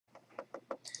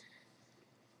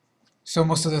So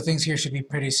most of the things here should be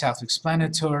pretty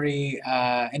self-explanatory.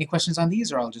 Any questions on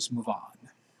these, or I'll just move on?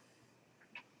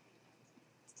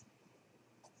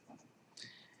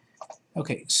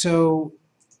 Okay, so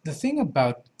the thing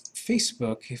about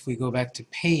Facebook, if we go back to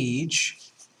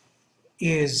page,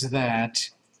 is that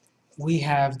we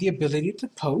have the ability to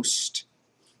post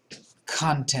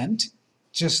content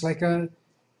just like a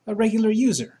regular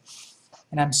user.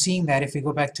 And I'm seeing that if we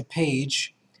go back to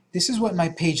page, this is what my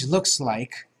page looks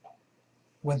like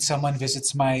when someone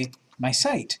visits my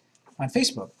site on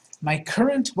Facebook. My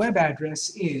current web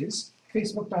address is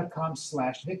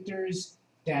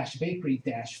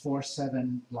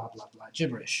facebook.com/victors-bakery-47 blah blah blah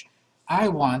gibberish. I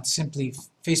want simply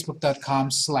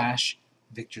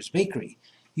facebook.com/victorsbakery.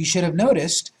 You should have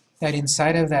noticed that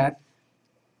inside of that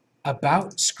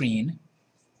about screen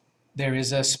there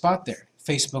is a spot there,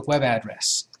 Facebook web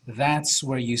address. That's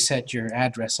where you set your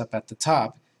address up at the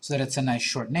top so that it's a nice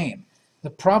short name. The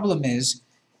problem is,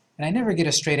 and I never get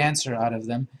a straight answer out of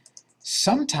them,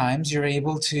 sometimes you're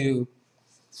able to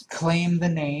claim the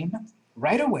name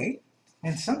right away,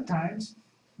 and sometimes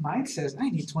mine says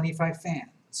I need 25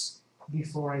 fans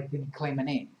before I can claim a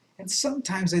name. And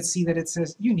sometimes I see that it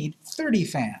says you need 30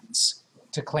 fans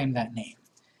to claim that name.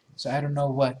 So I don't know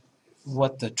what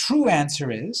the true answer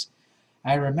is.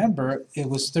 I remember it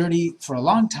was 30 for a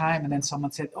long time, and then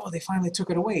someone said, oh, they finally took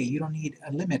it away. You don't need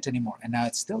a limit anymore. And now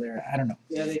it's still there? I don't know.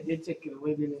 Yeah, they did take it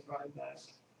away, then they brought it back.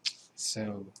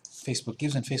 So Facebook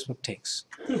gives and Facebook takes.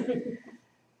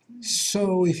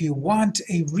 So if you want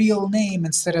a real name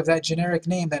instead of that generic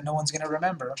name that no one's going to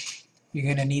remember, you're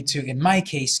going to need to, in my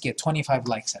case, get 25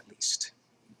 likes at least.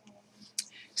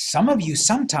 Some of you,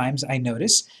 sometimes, I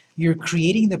notice, you're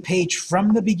creating the page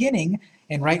from the beginning,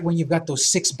 and right when you've got those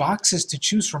 6 boxes to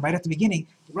choose from right at the beginning,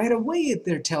 right away it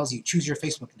there tells you, choose your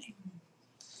Facebook name.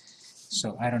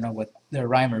 So I don't know what the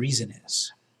rhyme or reason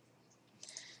is.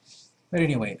 But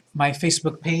anyway, my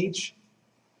Facebook page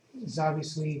is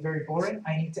obviously very boring.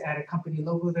 I need to add a company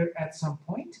logo there at some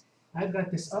point. I've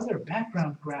got this other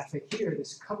background graphic here,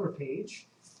 this cover page,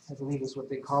 I believe is what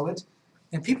they call it.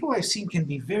 And people I've seen can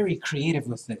be very creative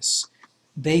with this.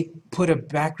 They put a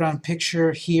background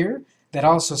picture here that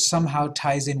also somehow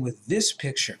ties in with this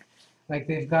picture. Like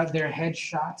they've got their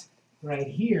headshot right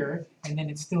here, and then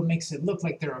it still makes it look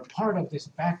like they're a part of this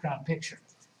background picture.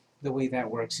 The way that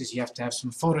works is you have to have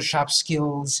some Photoshop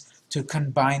skills to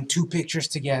combine 2 pictures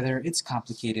together. It's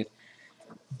complicated.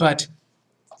 But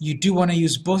you do want to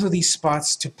use both of these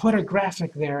spots to put a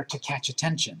graphic there to catch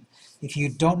attention. If you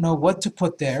don't know what to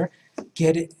put there,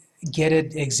 get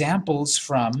examples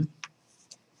from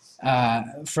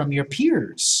your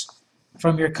peers,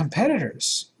 from your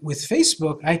competitors. With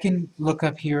Facebook, I can look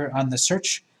up here on the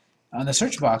search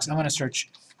box. I'm going to search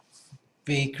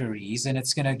bakeries, and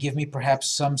it's going to give me perhaps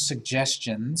some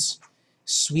suggestions.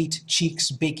 Sweet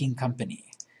Cheeks Baking Company.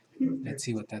 Let's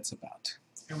see what that's about.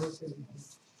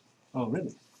 Oh,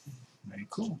 really? Very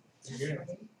cool. Very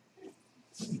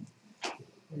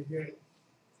good.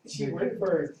 She worked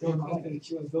for Bill Clinton.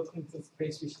 She was Bill Clinton's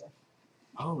pastry chef.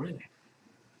 Oh, really?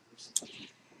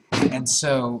 And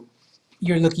so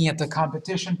you're looking at the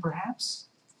competition, perhaps?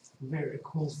 Very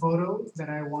cool photo that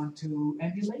I want to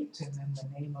emulate, and then the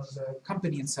name of the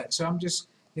company and such. So I'm just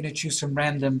going to choose some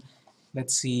random,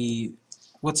 let's see,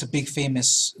 what's a big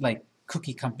famous, like,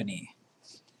 cookie company,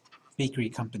 bakery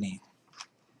company?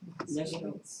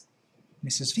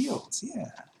 Mrs. Fields,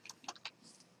 yeah.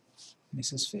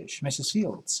 Mrs.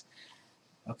 Fields.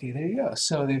 Okay, there you go.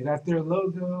 So they've got their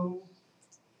logo,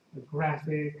 the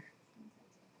graphic.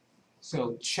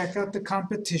 So check out the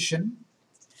competition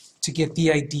to get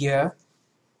the idea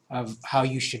of how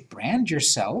you should brand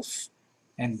yourself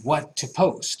and what to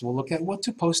post. We'll look at what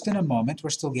to post in a moment.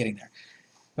 We're still getting there.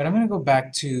 But I'm going to go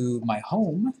back to my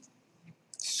home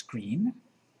screen.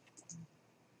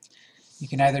 You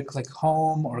can either click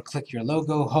home or click your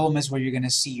logo. Home is where you're going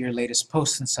to see your latest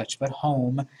posts and such, but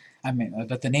home,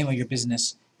 but the name of your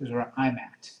business is where I'm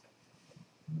at.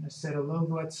 I'm going to set a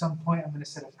logo at some point. I'm going to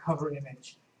set a cover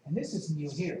image. And this is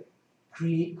new here.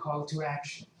 Create call to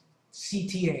action.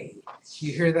 CTA.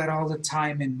 You hear that all the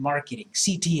time in marketing.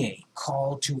 CTA,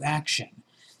 call to action.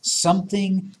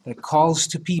 Something that calls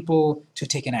to people to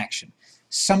take an action.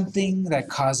 Something that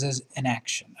causes an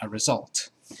action, a result.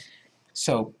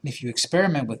 So if you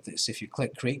experiment with this, if you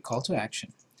click Create Call to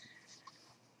Action,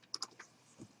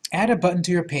 add a button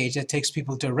to your page that takes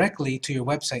people directly to your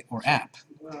website or app.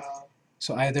 Wow.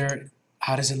 So either,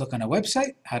 how does it look on a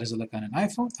website? How does it look on an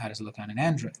iPhone? How does it look on an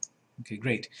Android? Okay,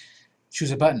 great. Choose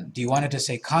a button. Do you want it to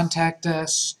say Contact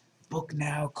Us, Book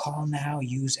Now, Call Now,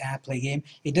 Use App, Play Game?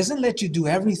 It doesn't let you do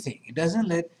everything. It doesn't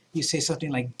let you say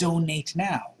something like donate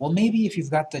now. Well, maybe if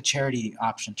you've got the charity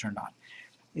option turned on.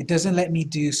 It doesn't let me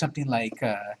do something like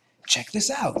check this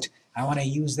out. I want to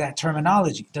use that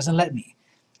terminology. It doesn't let me.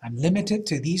 I'm limited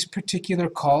to these particular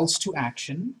calls to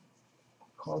action,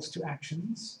 calls to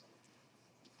actions,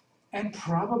 and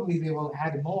probably they will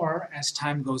add more as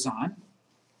time goes on.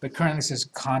 But currently it says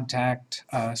contact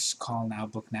us, call now,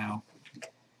 book now.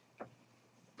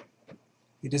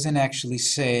 It doesn't actually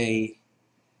say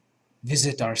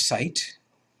visit our site,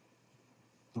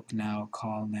 book now,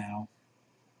 call now.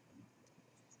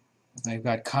 If I've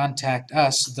got contact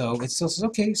us, though, it still says,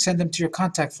 okay, send them to your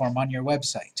contact form on your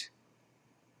website.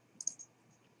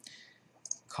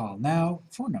 Call now,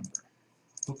 phone number.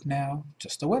 Book now,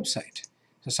 just a website.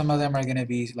 So some of them are going to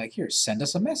be like, here, send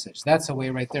us a message. That's a way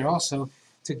right there also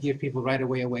to give people right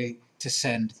away a way to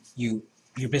send you,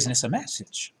 your business, a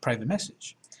message, private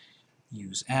message.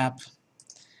 Use app.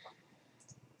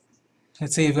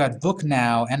 Let's say you've got book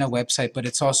now and a website, but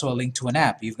it's also a link to an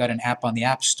app. You've got an app on the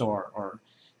App Store or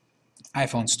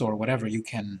iPhone Store, whatever. You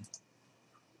can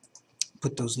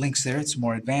put those links there. It's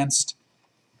more advanced.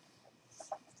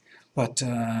 But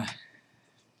the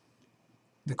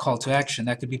call to action,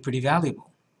 that could be pretty valuable.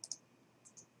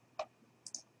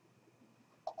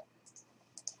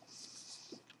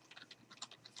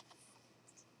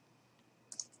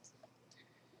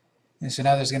 And so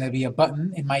now there's going to be a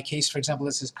button. In my case, for example,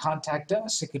 it says contact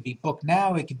us. It could be book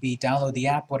now. It could be download the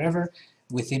app, whatever,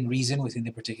 within reason, within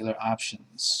the particular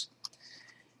options.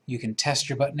 You can test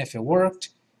your button if it worked.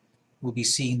 We'll be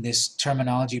seeing this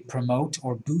terminology promote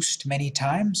or boost many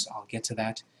times. I'll get to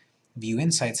that. View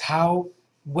insights. How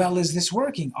well is this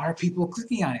working? Are people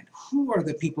clicking on it? Who are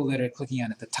the people that are clicking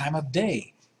on it? The time of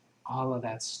day. All of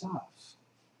that stuff.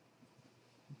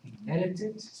 You can edit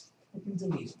it. You can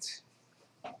delete it.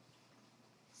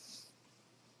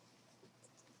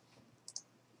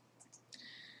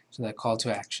 So that call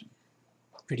to action,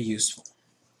 pretty useful.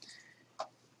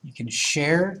 You can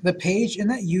share the page, and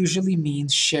that usually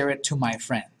means share it to my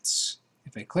friends.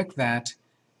 If I click that,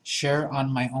 share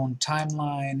on my own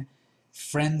timeline,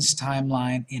 friends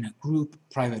timeline, in a group,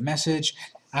 private message,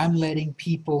 I'm letting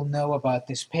people know about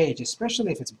this page,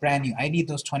 especially if it's brand new. I need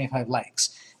those 25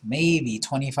 likes. Maybe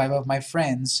 25 of my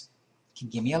friends can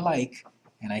give me a like,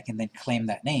 and I can then claim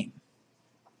that name.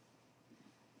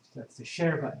 That's the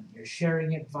share button. You're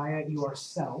sharing it via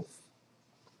yourself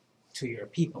to your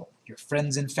people, your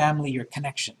friends and family, your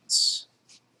connections.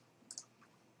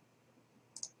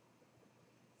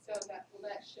 So will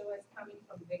that show us coming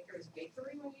from Victor's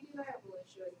Bakery when you do that, or will it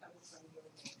show us coming from your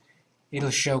name?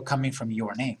 It'll show coming from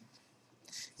your name,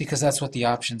 because that's what the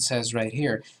option says right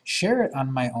here. Share it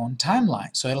on my own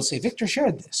timeline. So it'll say, Victor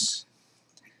shared this.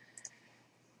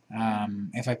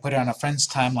 If I put it on a friend's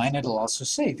timeline, it'll also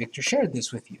say, Victor shared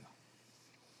this with you.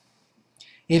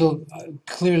 It'll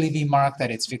clearly be marked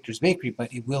that it's Victor's Bakery,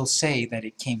 but it will say that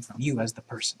it came from you as the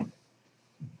person.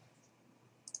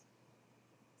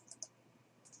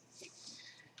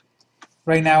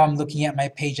 Right now I'm looking at my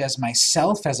page as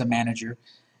myself as a manager,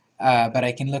 but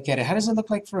I can look at it. How does it look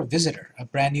like for a visitor, a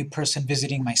brand new person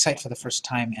visiting my site for the first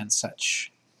time and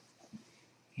such?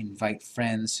 Invite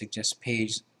friends, suggest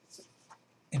page.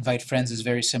 Invite friends is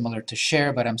very similar to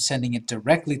share, but I'm sending it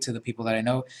directly to the people that I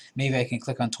know. Maybe I can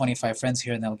click on 25 friends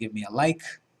here and they'll give me a like.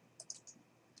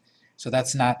 So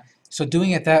that's not, so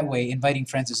doing it that way, inviting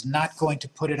friends, is not going to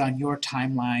put it on your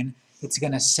timeline. It's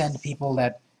going to send people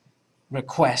that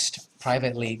request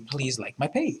privately, please like my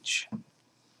page.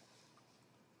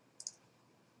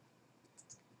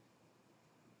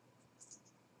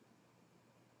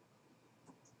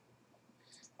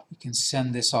 You can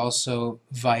send this also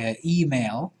via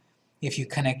email. If you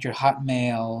connect your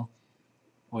Hotmail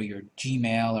or your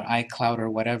Gmail or iCloud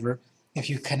or whatever, if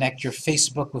you connect your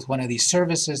Facebook with one of these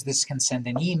services, this can send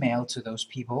an email to those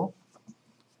people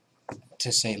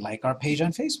to say, like our page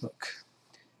on Facebook.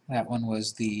 That one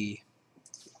was the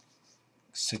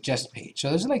suggest page. So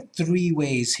there's like 3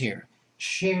 ways here.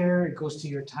 Share, it goes to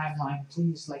your timeline,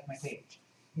 please like my page.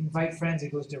 Invite friends,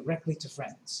 it goes directly to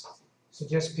friends.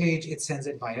 Suggest page, it sends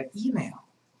it via email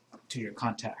to your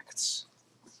contacts.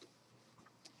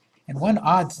 And one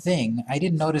odd thing, I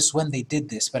didn't notice when they did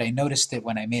this, but I noticed it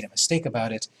when I made a mistake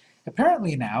about it.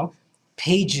 Apparently now,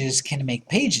 pages can make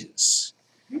pages.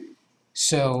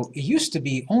 So it used to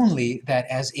be only that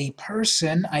as a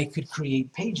person I could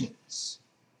create pages.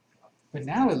 But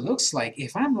now it looks like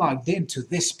if I'm logged into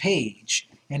this page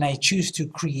and I choose to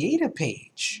create a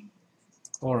page,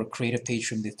 or create a page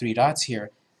from the 3 dots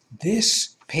here,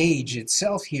 this page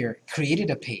itself here created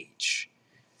a page.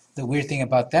 The weird thing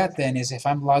about that then is if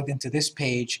I'm logged into this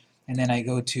page and then I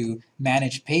go to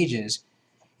manage pages,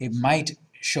 it might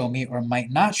show me or might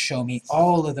not show me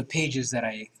all of the pages that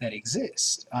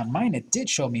exist. On mine it did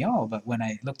show me all, but when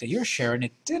I looked at your Sharon,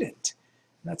 it didn't.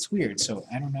 That's weird, so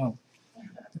I don't know.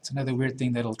 That's another weird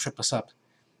thing that'll trip us up.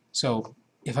 So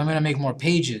if I'm going to make more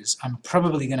pages, I'm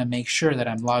probably going to make sure that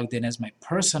I'm logged in as my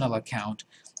personal account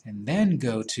and then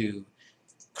go to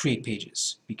create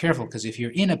pages. Be careful, because if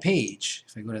you're in a page,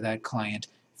 if I go to that client,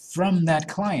 from that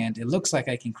client, it looks like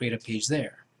I can create a page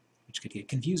there, which could get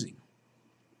confusing.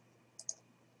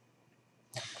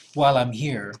 While I'm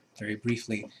here, very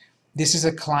briefly, this is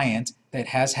a client that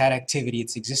has had activity,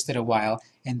 it's existed a while,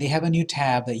 and they have a new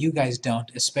tab that you guys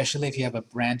don't, especially if you have a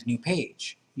brand new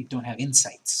page. You don't have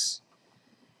insights.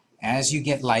 As you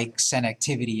get likes and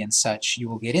activity and such, you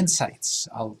will get insights.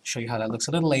 I'll show you how that looks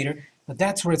a little later, but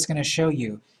that's where it's going to show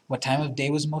you what time of day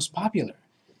was most popular,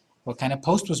 what kind of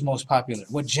post was most popular,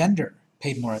 what gender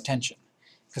paid more attention.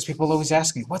 Because people always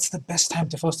ask me, what's the best time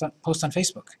to post on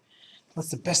Facebook? What's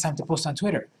the best time to post on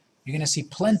Twitter? You're going to see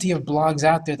plenty of blogs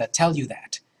out there that tell you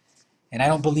that. And I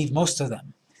don't believe most of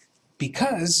them.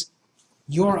 Because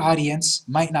your audience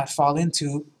might not fall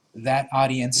into that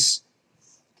audience,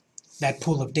 that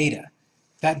pool of data.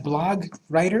 That blog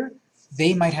writer,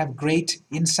 they might have great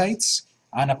insights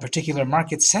on a particular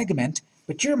market segment,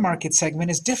 but your market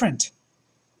segment is different.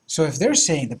 So if they're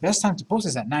saying the best time to post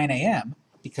is at 9 a.m.,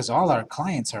 because all our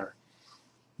clients are,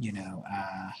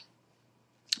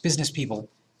 business people,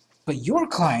 but your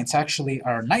clients actually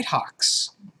are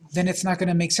nighthawks, then it's not going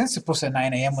to make sense to post at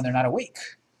 9 a.m. when they're not awake.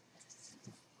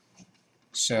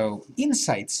 So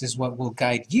insights is what will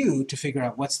guide you to figure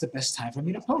out what's the best time for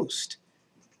me to post.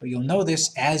 But you'll know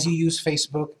this as you use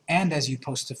Facebook and as you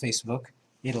post to Facebook,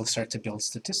 it'll start to build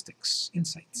statistics,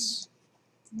 insights.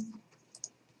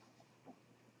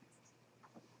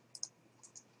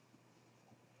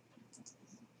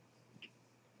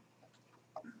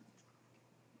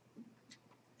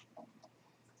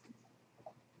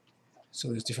 So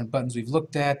there's different buttons we've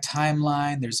looked at,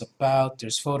 timeline, there's about,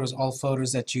 there's photos, all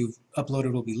photos that you've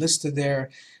uploaded will be listed there.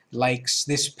 Likes,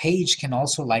 this page can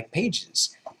also like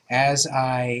pages. As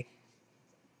I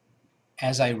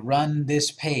run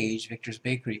this page, Victor's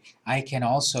Bakery, I can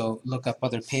also look up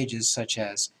other pages such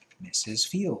as Mrs.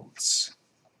 Fields.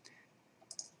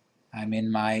 I'm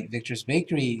in my Victor's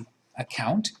Bakery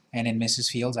account, and in Mrs.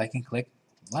 Fields I can click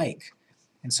like.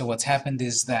 And so what's happened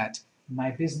is that my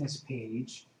business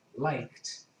page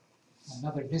liked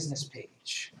another business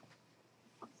page.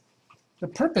 The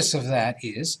purpose of that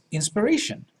is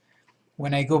inspiration.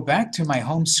 When I go back to my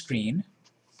home screen,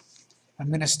 I'm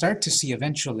going to start to see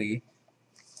eventually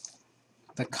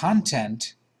the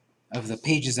content of the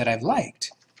pages that I've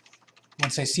liked.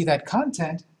 Once I see that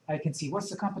content, I can see what's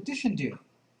the competition do?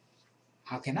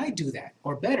 How can I do that?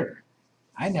 Or better,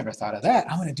 I never thought of that.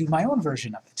 I'm going to do my own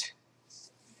version of it.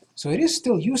 So it is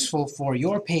still useful for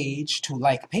your page to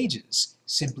like pages,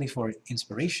 simply for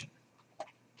inspiration.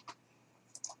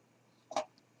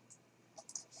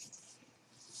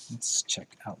 Let's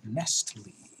check out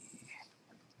Nestly.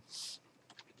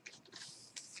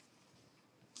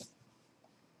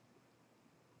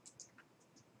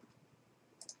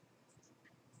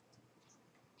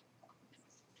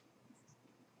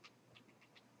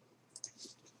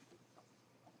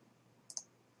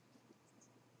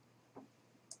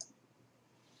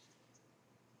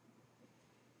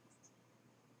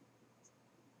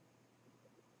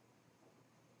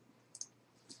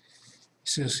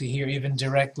 So see here, even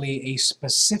directly, a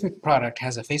specific product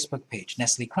has a Facebook page,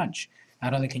 Nestle Crunch.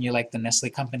 Not only can you like the Nestle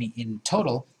company in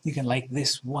total, you can like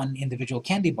this one individual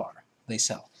candy bar they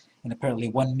sell, and apparently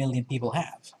 1 million people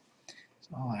have.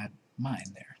 So I'll add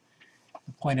mine there.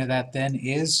 The point of that then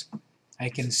is I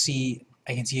can see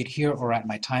it here or at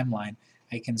my timeline.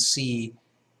 I can see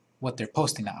what they're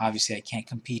posting. Now obviously I can't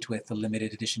compete with the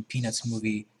limited edition Peanuts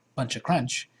movie Bunch of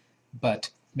Crunch,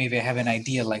 but maybe I have an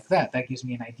idea like that. That gives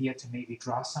me an idea to maybe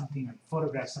draw something or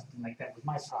photograph something like that with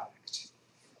my product.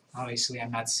 Obviously,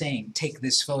 I'm not saying take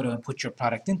this photo and put your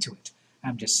product into it.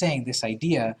 I'm just saying this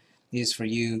idea is for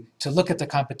you to look at the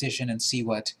competition and see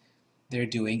what they're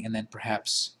doing, and then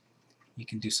perhaps you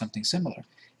can do something similar.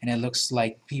 And it looks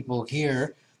like people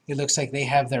here, it looks like they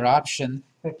have their option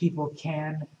that people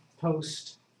can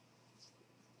post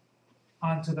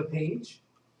onto the page.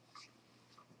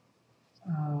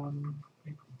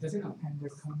 It doesn't And their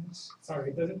comments.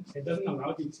 sorry, it doesn't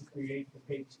allow you to create the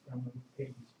page from the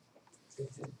page.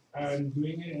 I'm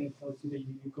doing it and it tells you that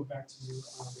you go back to the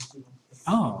original.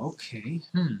 Oh, okay.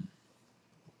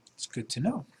 It's good to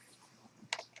know.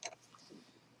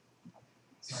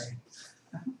 Sorry.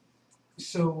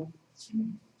 So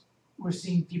we're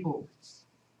seeing people,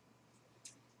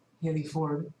 Haley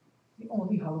Ford the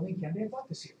only Halloween candy I bought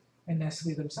this year. And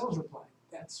Nestle themselves replied,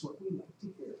 that's what we like to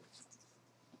hear.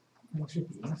 Thanks for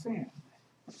being a fan.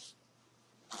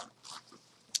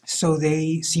 So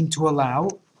they seem to allow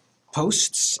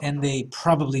posts, and they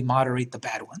probably moderate the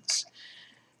bad ones.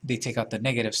 They take out the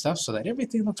negative stuff so that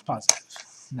everything looks positive.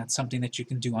 And that's something that you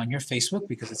can do on your Facebook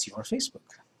because it's your Facebook,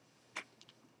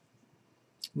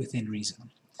 within reason.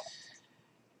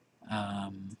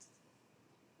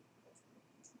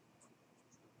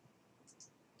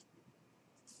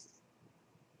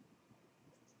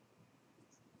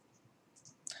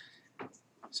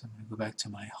 So I'm going to go back to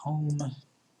my home.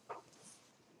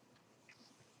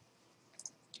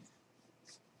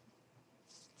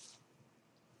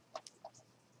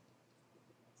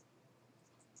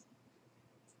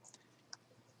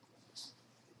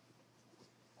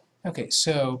 Okay,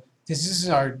 so this is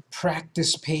our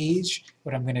practice page.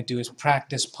 What I'm going to do is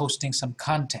practice posting some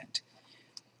content.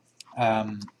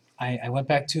 I went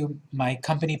back to my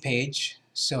company page,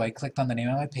 so I clicked on the name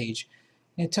of my page.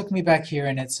 And it took me back here,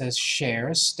 and it says share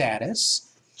a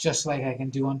status, just like I can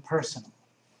do on personal.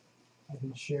 I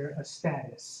can share a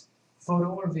status, photo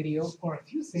or video, or a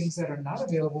few things that are not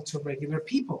available to regular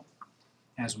people,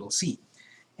 as we'll see.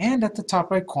 And at the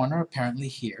top right corner, apparently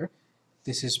here,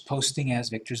 this is posting as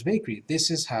Victor's Bakery.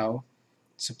 This is how,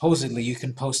 supposedly, you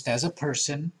can post as a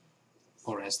person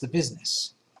or as the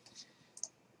business.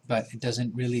 But it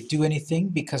doesn't really do anything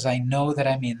because I know that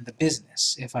I'm in the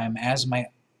business. If I'm as my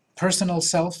personal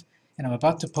self and I'm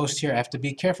about to post here, I have to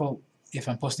be careful if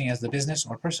I'm posting as the business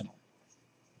or personal.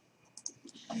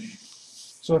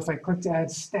 So if I click to add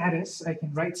status, I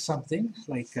can write something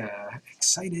like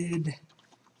excited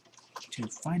to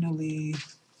finally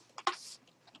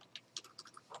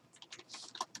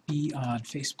be on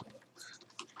Facebook.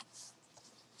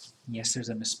 Yes, there's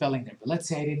a misspelling there, but let's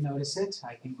say I didn't notice it.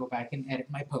 I can go back and edit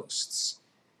my posts.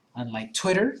 Unlike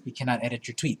Twitter, you cannot edit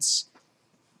your tweets.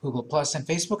 Google Plus and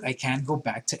Facebook, I can go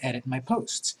back to edit my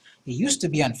posts. It used to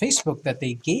be on Facebook that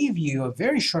they gave you a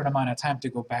very short amount of time to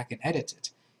go back and edit it.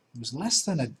 It was less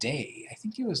than a day. I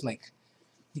think it was like,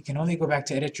 you can only go back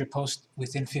to edit your post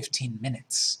within 15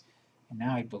 minutes. And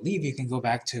now I believe you can go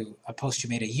back to a post you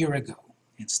made a year ago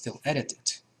and still edit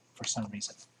it for some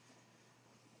reason.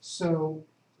 So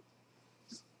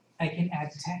I can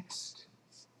add text.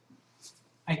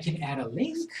 I can add a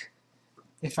link.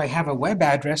 If I have a web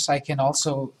address, I can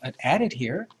also add it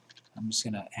here. I'm just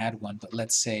going to add one, but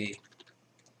let's say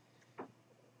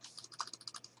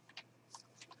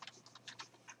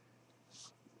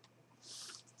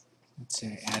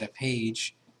add a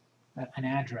page, an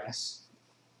address.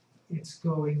 It's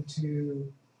going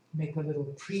to make a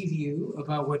little preview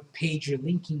about what page you're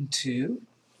linking to.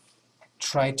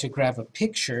 Try to grab a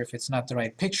picture. If it's not the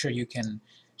right picture, you can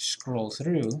scroll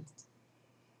through.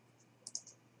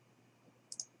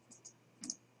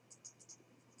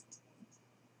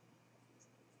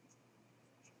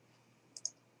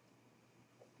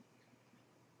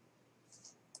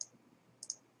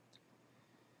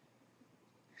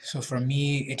 So for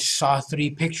me, it saw 3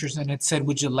 pictures and it said,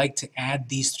 would you like to add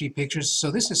these 3 pictures? So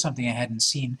this is something I hadn't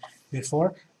seen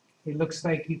before. It looks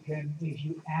like you can, if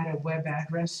you add a web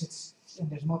address, and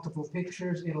there's multiple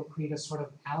pictures, it'll create a sort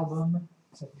of album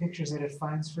of pictures that it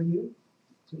finds for you.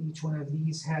 So each one of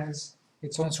these has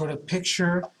its own sort of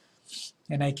picture,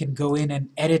 and I can go in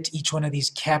and edit each one of these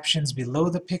captions below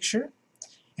the picture,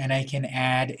 and I can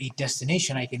add a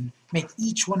destination. I can make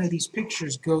each one of these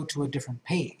pictures go to a different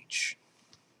page.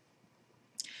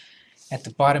 At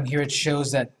the bottom here it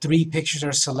shows that 3 pictures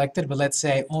are selected, but let's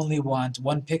say I only want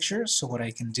 1 picture, so what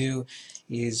I can do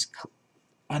is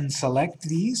unselect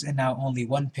these, and now only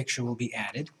 1 picture will be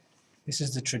added. This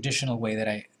is the traditional way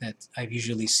that I've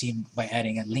usually seen by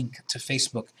adding a link to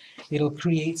Facebook. It'll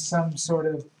create some sort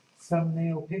of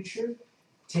thumbnail picture,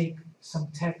 take some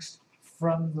text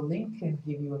from the link and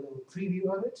give you a little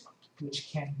preview of it, which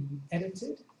can be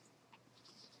edited.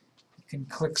 You can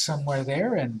click somewhere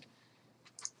there and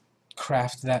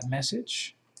craft that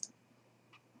message.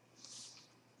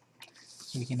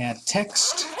 So we can add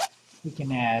text, we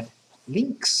can add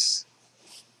links.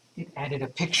 It added a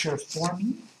picture for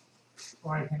me,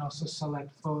 or I can also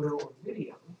select photo or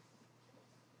video.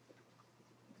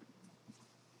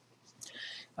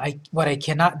 What I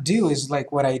cannot do is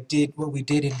like what we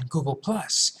did in Google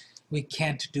Plus. We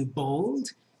can't do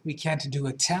bold, we can't do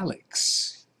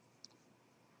italics.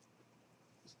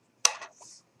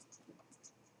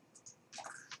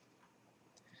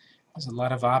 There's a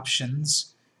lot of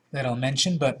options that I'll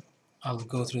mention, but I'll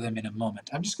go through them in a moment.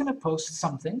 I'm just going to post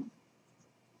something.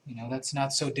 You know, that's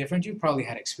not so different. You probably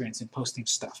had experience in posting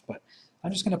stuff, but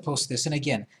I'm just going to post this. And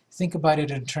again, think about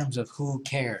it in terms of who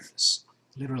cares,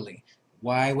 literally.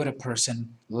 Why would a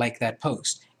person like that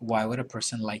post? Why would a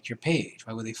person like your page?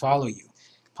 Why would they follow you?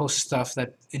 Post stuff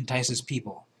that entices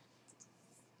people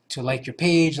to like your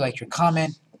page, like your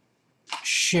comment,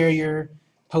 share your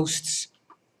posts,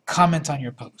 comment on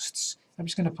your posts. I'm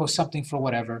just going to post something for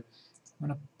whatever. I'm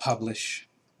going to publish,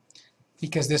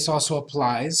 because this also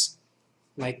applies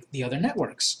like the other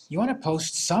networks. You want to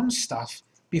post some stuff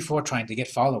before trying to get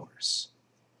followers.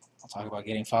 I'll talk about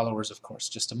getting followers, of course,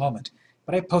 just a moment.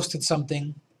 But I posted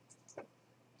something,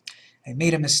 I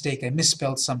made a mistake, I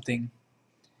misspelled something.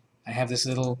 I have this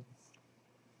little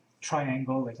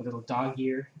triangle, like a little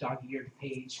dog-eared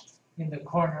page in the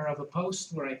corner of a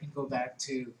post where I can go back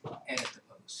to edit the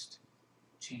post.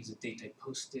 Change the date I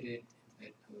posted it,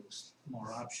 edit post,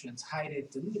 more options, hide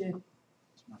it, delete it,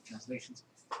 smart translations,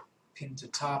 pin to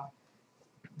top.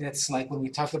 That's like when we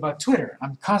talk about Twitter.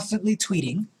 I'm constantly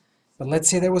tweeting, but let's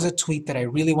say there was a tweet that I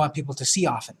really want people to see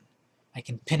often. I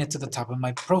can pin it to the top of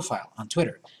my profile on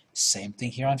Twitter. Same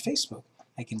thing here on Facebook.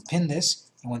 I can pin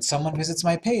this, and when someone visits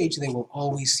my page, they will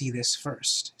always see this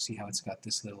first. See how it's got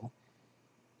this little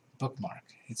bookmark.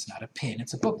 It's not a pin,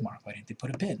 it's a bookmark. Why didn't they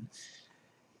put a pin?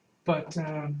 But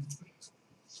you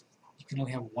can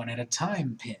only have one at a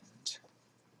time pinned.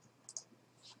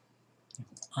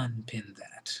 Unpin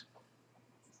that.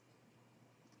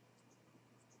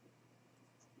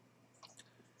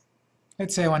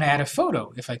 Let's say I want to add a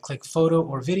photo. If I click photo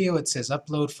or video, it says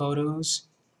upload photos,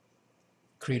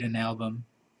 create an album,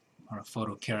 or a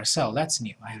photo carousel. That's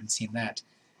new. I haven't seen that.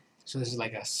 So this is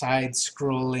like a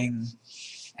side-scrolling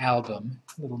album,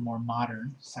 a little more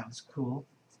modern. Sounds cool.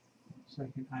 So I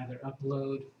can either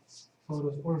upload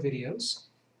photos or videos.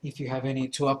 If you have any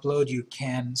to upload, you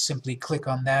can simply click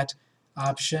on that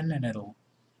option and it'll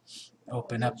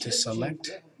open up to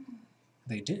select.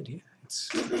 They did, yeah. It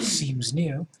seems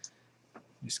new.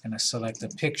 I'm just going to select a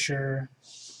picture.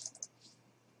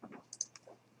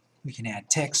 We can add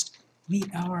text.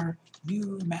 Meet our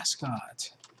new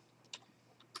mascot,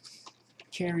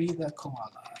 Carrie the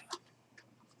koala.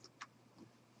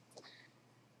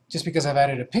 Just because I've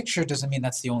added a picture doesn't mean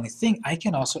that's the only thing. I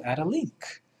can also add a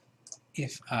link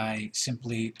if I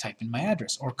simply type in my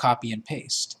address or copy and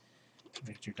paste.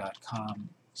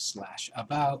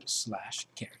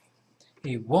 victor.com/about/Carrie.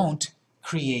 It won't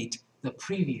create the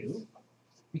preview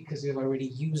because we've already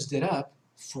used it up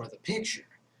for the picture.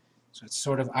 So it's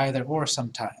sort of either or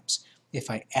sometimes. If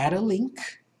I add a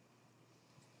link,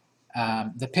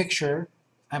 the picture,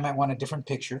 I might want a different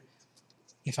picture.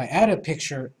 If I add a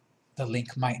picture, the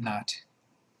link might not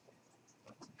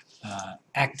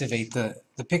activate the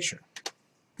picture.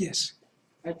 Yes?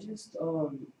 I just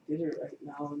did it right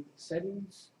now in the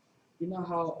settings. You know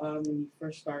how when you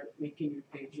first start making your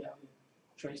page, you have a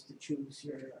choice to choose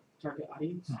your target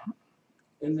audience?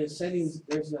 In the settings,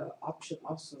 there's an option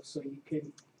also, so you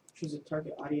can choose a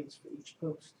target audience for each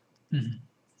post. Mm-hmm.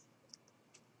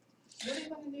 What are you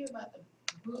going to do about the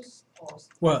boost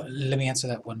post? Well, let me answer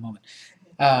that one moment.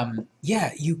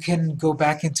 Yeah, you can go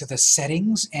back into the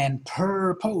settings, and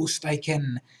per post I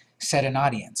can set an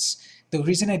audience. The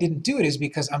reason I didn't do it is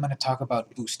because I'm going to talk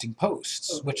about boosting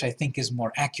posts, which I think is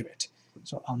more accurate.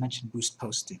 So I'll mention boost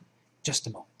posting just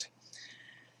a moment.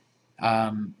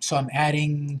 So I'm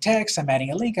adding text, I'm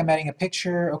adding a link, I'm adding a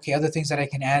picture. Okay, other things that I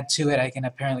can add to it, I can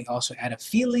apparently also add a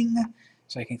feeling.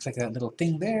 So I can click that little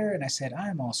thing there, and I said,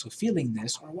 I'm also feeling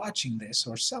this, or watching this,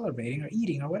 or celebrating, or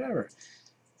eating, or whatever.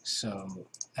 So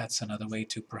that's another way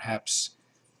to perhaps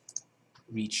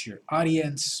reach your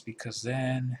audience, because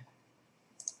then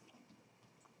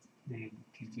they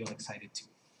can feel excited too,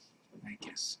 I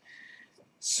guess.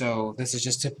 So this is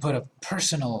just to put a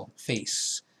personal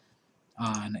face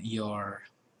on your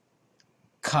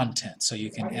content, so you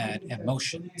can add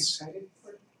emotions.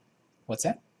 What's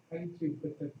that? How do you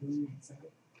put the blue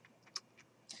inside?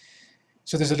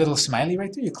 So there's a little smiley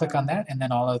right there. You click on that, and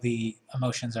then all of the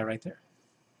emotions are right there.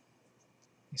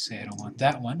 You say, I don't want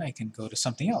that one. I can go to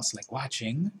something else, like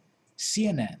watching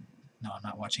CNN. No, I'm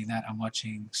not watching that. I'm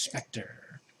watching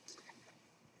Spectre.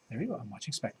 There we go. I'm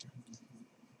watching Spectre.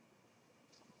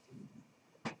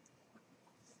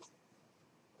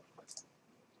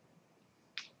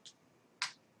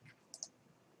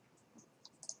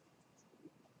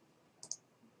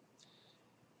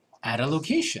 Add a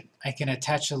location. I can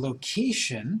attach a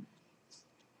location.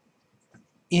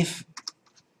 If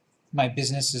my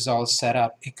business is all set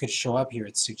up, it could show up here.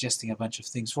 It's suggesting a bunch of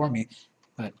things for me.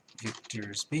 But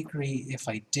Victor's Bakery, if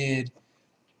I did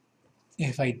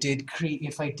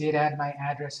add my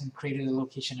address and created a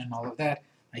location and all of that,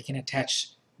 I can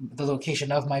attach the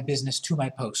location of my business to my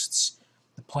posts.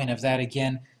 The point of that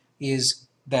again is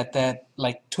that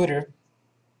like Twitter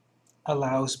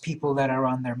allows people that are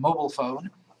on their mobile phone,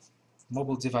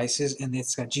 mobile devices, and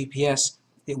it's got GPS,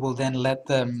 it will then let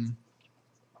them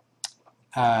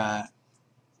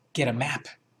get a map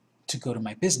to go to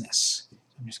my business.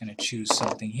 I'm just going to choose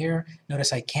something here.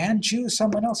 Notice I can choose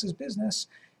someone else's business,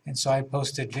 and so I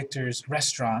posted Victor's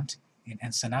restaurant in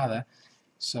Ensenada,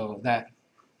 so that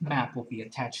map will be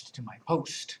attached to my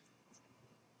post.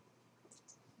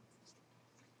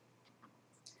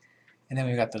 And then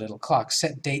we've got the little clock,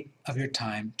 set date of your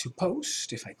time to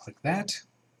post. If I click that,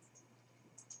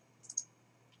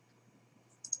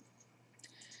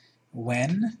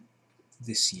 when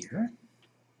this year,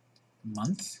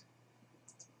 month,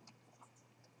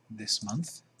 this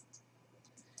month.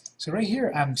 So right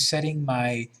here I'm setting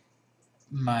my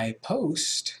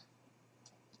post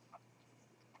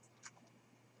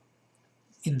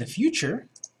in the future.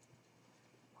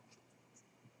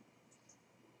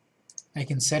 I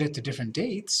can set it to different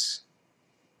dates.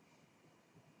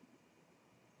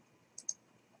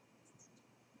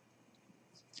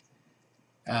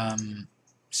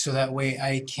 So that way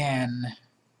I can,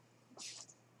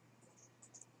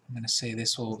 I'm going to say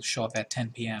this will show up at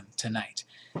 10 p.m. tonight.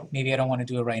 Maybe I don't want to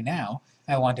do it right now.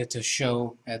 I want it to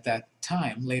show at that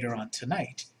time later on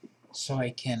tonight. So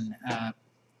I can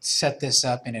set this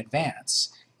up in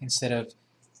advance. Instead of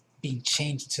being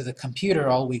changed to the computer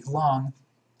all week long,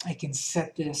 I can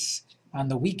set this on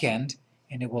the weekend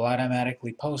and it will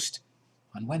automatically post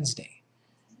on Wednesday.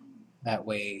 That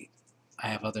way I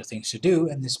have other things to do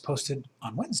and this posted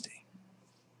on Wednesday.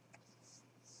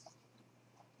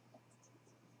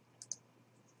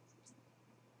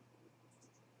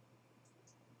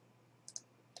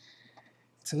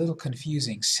 It's a little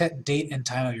confusing. Set date and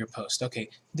time of your post. Okay,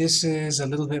 this is a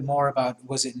little bit more about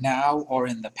was it now or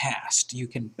in the past. You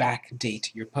can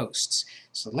backdate your posts.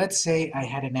 So let's say I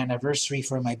had an anniversary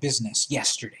for my business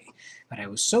yesterday, but I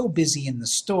was so busy in the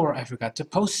store I forgot to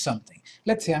post something.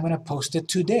 Let's say I'm going to post it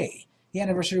today. The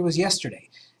anniversary was yesterday.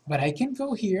 But I can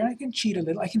go here and I can cheat a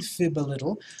little, I can fib a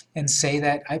little and say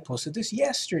that I posted this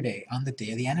yesterday on the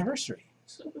day of the anniversary.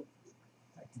 So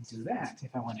I can do that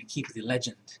if I want to keep the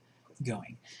legend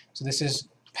going. So this is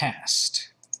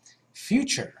past.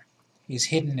 Future is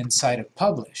hidden inside of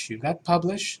publish. You've got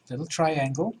publish, little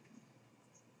triangle,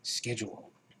 schedule,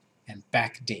 and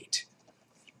backdate.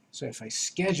 So if I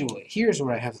schedule it, here's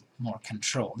where I have more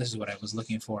control. This is what I was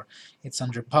looking for. It's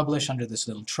under publish, under this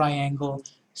little triangle,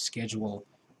 schedule,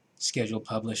 schedule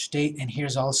publish date, and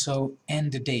here's also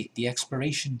end date, the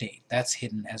expiration date. That's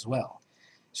hidden as well.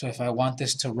 So if I want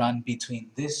this to run between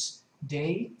this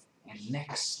day and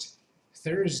next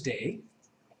Thursday,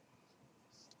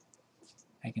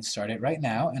 I can start it right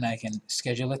now and I can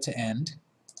schedule it to end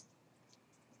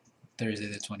Thursday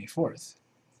the 24th.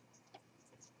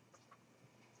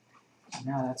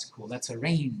 Now that's cool. That's a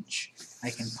range. I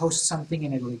can post something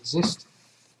and it'll exist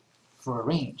for a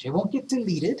range. It won't get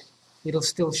deleted. It'll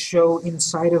still show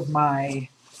inside of my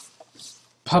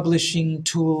publishing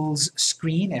tools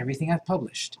screen everything I've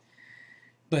published.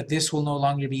 But this will no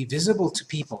longer be visible to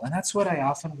people, and that's what I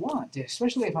often want,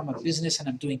 especially if I'm a business and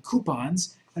I'm doing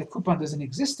coupons. That coupon doesn't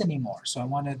exist anymore, so I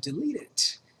want to delete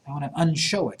it. I want to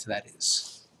unshow it, that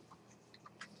is.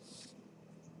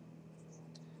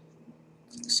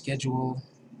 Click schedule.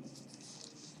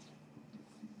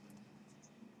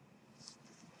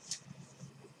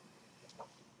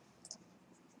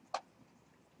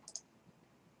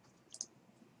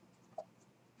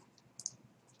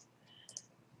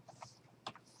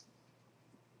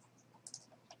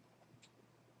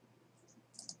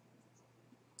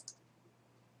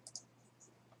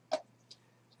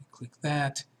 Click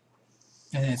that,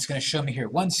 and then it's going to show me here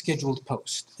one scheduled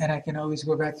post, and I can always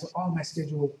go back to all my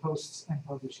scheduled posts and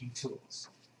publishing tools.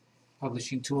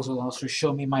 Publishing tools will also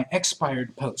show me my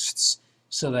expired posts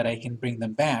so that I can bring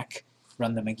them back,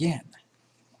 run them again.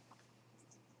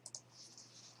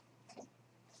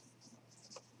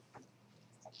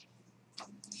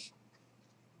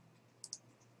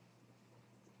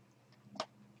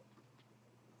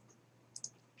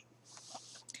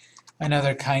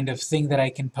 Another kind of thing that I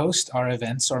can post are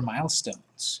events or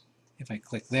milestones. If I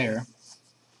click there,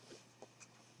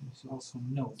 there's also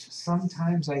note.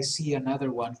 Sometimes I see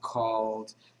another one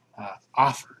called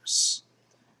offers.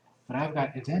 But I've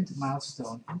got event,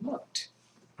 milestone, and note.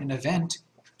 An event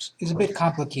is a bit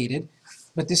complicated,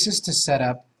 but this is to set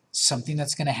up something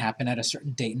that's going to happen at a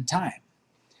certain date and time.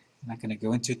 I'm not going to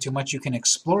go into it too much. You can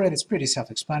explore it. It's pretty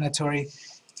self-explanatory.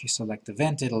 If you select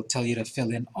event, it'll tell you to fill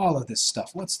in all of this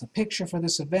stuff. What's the picture for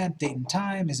this event, date and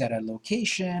time, is at a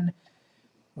location,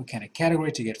 What kind of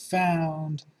category to get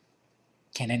found?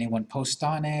 Can anyone post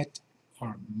on it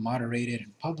or moderate it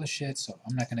and publish it? So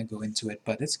I'm not going to go into it,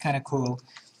 but it's kind of cool.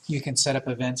 You can set up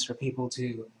events for people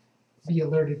to be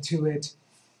alerted to it.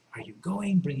 Are you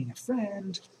going? Bringing a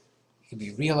friend? It could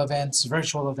be real events,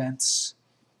 virtual events.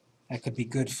 That could be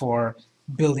good for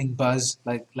building buzz.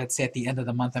 Like, let's say at the end of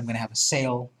the month I'm going to have a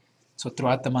sale. So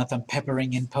throughout the month I'm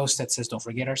peppering in posts that says, don't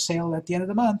forget our sale at the end of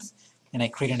the month. And I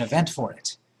create an event for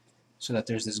it, so that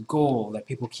there's this goal that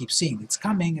people keep seeing. It's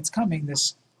coming,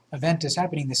 this event is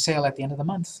happening, the sale at the end of the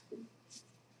month.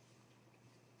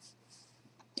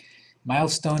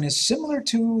 Milestone is similar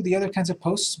to the other kinds of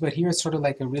posts, but here it's sort of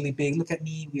like a really big, look at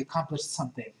me, we accomplished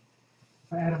something.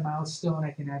 If I add a milestone,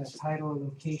 I can add a title, a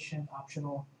location,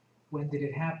 optional, when did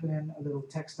it happen, a little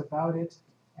text about it,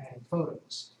 add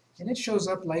photos. And it shows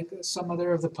up like some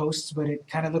other of the posts, but it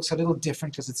kind of looks a little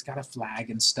different because it's got a flag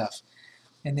and stuff.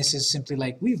 And this is simply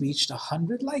like, we reached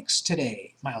 100 likes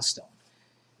today, milestone.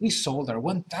 We sold our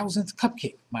 1,000th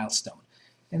cupcake, milestone.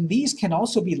 And these can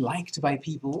also be liked by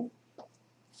people.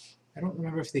 I don't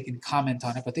remember if they can comment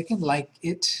on it, but they can like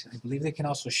it. I believe they can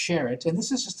also share it. And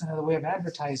this is just another way of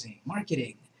advertising,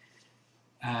 marketing.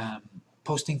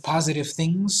 Posting positive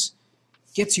things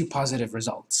gets you positive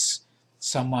results.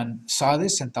 Someone saw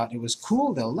this and thought it was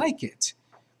cool, they'll like it.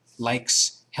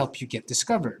 Likes help you get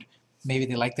discovered. Maybe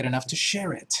they liked it enough to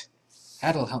share it.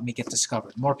 That'll help me get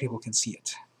discovered. More people can see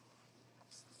it.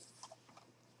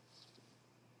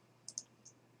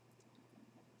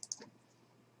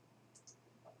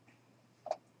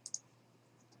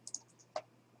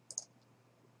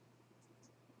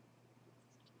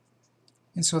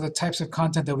 And so the types of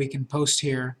content that we can post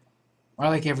here are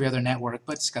like every other network,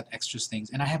 but it's got extra things.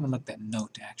 And I haven't looked at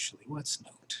Note, actually. What's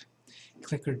Note?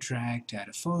 Click or drag to add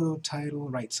a photo, title,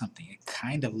 write something. It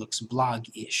kind of looks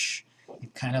blog-ish.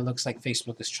 It kind of looks like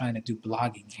Facebook is trying to do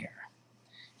blogging here.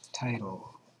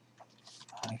 Title,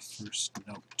 my first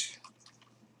note.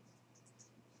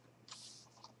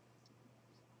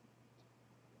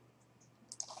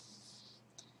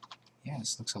 Yeah,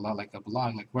 this looks a lot like a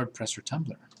blog, like WordPress or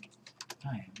Tumblr.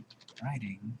 I am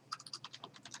writing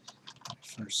my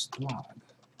first blog.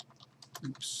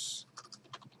 Oops.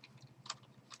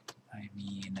 I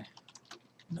mean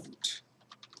note.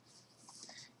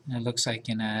 And it looks like I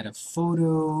can add a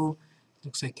photo.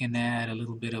 Looks like I can add a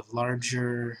little bit of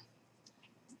larger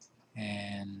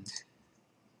and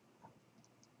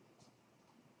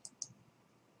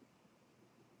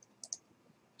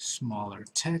smaller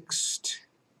text.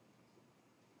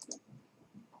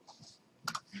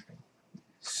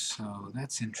 So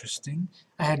that's interesting.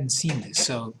 I hadn't seen this,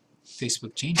 so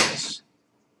Facebook changes.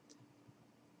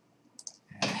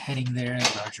 Add a heading there,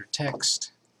 larger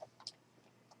text.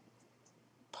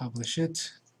 Publish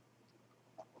it.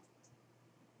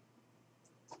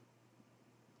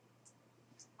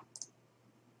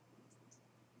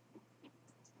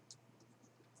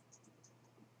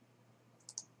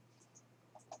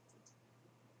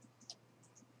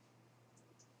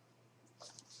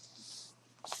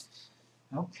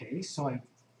 Okay, so I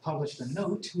published a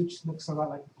note, which looks a lot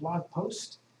like a blog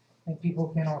post, and people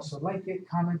can also like it,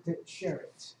 comment it, share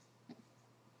it.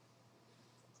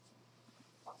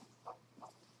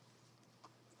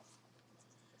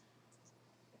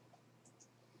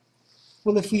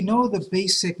 Well, if we know the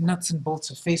basic nuts and bolts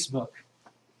of Facebook,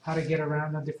 how to get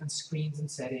around on different screens and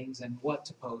settings and what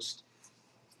to post,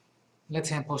 let's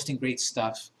say I'm posting great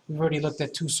stuff. We've already looked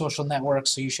at 2 social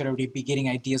networks, so you should already be getting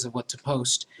ideas of what to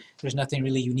post. There's nothing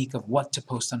really unique of what to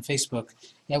post on Facebook.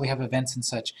 Yeah, we have events and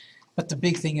such. But the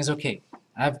big thing is, okay,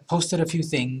 I've posted a few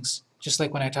things, just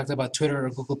like when I talked about Twitter or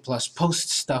Google+, post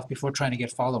stuff before trying to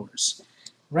get followers.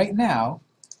 Right now,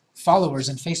 followers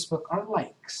in Facebook are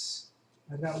likes.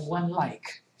 I've got 1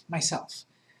 like, myself.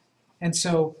 And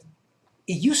so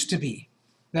it used to be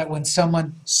that when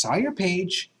someone saw your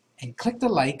page and clicked a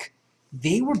like,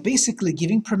 they were basically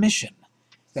giving permission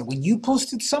that when you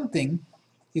posted something,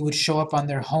 it would show up on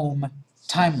their home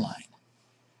timeline.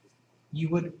 You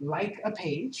would like a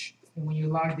page, and when you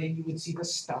logged in, you would see the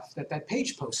stuff that that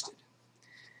page posted.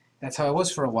 That's how it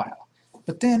was for a while.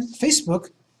 But then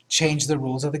Facebook changed the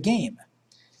rules of the game.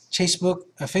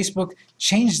 Facebook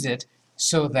changed it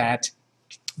so that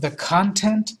the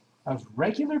content of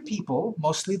regular people,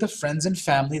 mostly the friends and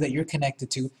family that you're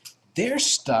connected to, their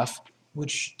stuff would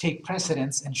take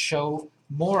precedence and show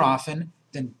more often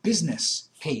than business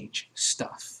page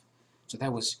stuff. So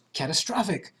that was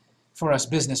catastrophic for us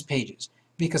business pages,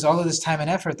 because all of this time and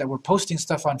effort that we're posting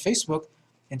stuff on Facebook,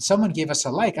 and someone gave us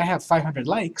a like. I have 500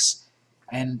 likes,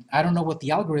 and I don't know what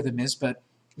the algorithm is, but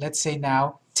let's say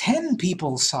now 10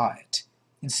 people saw it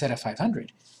instead of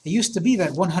 500. It used to be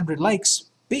that 100 likes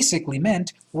basically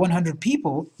meant 100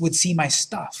 people would see my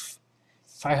stuff.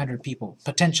 500 people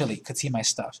potentially could see my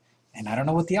stuff. And I don't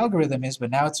know what the algorithm is,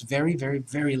 but now it's very, very,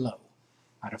 very low.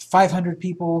 Out of 500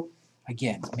 people,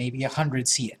 again, maybe 100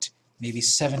 see it, maybe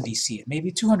 70 see it,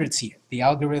 maybe 200 see it. The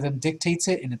algorithm dictates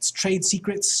it, and it's trade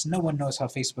secrets. No one knows how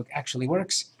Facebook actually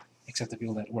works, except the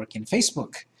people that work in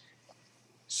Facebook.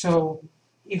 So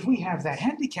if we have that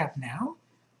handicap now,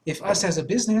 if us as a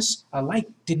business, a like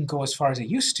didn't go as far as it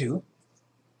used to,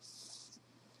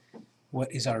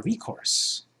 what is our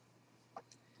recourse?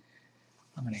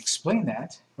 I'm going to explain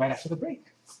that right after the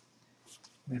break.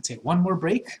 I'm going to take one more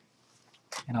break,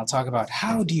 and I'll talk about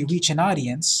how do you reach an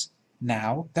audience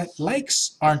now that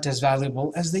likes aren't as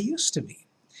valuable as they used to be.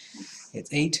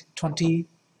 It's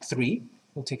 8:23.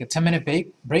 We'll take a 10-minute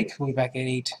break. We'll be back at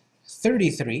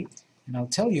 8:33, and I'll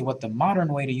tell you what the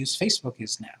modern way to use Facebook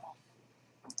is now.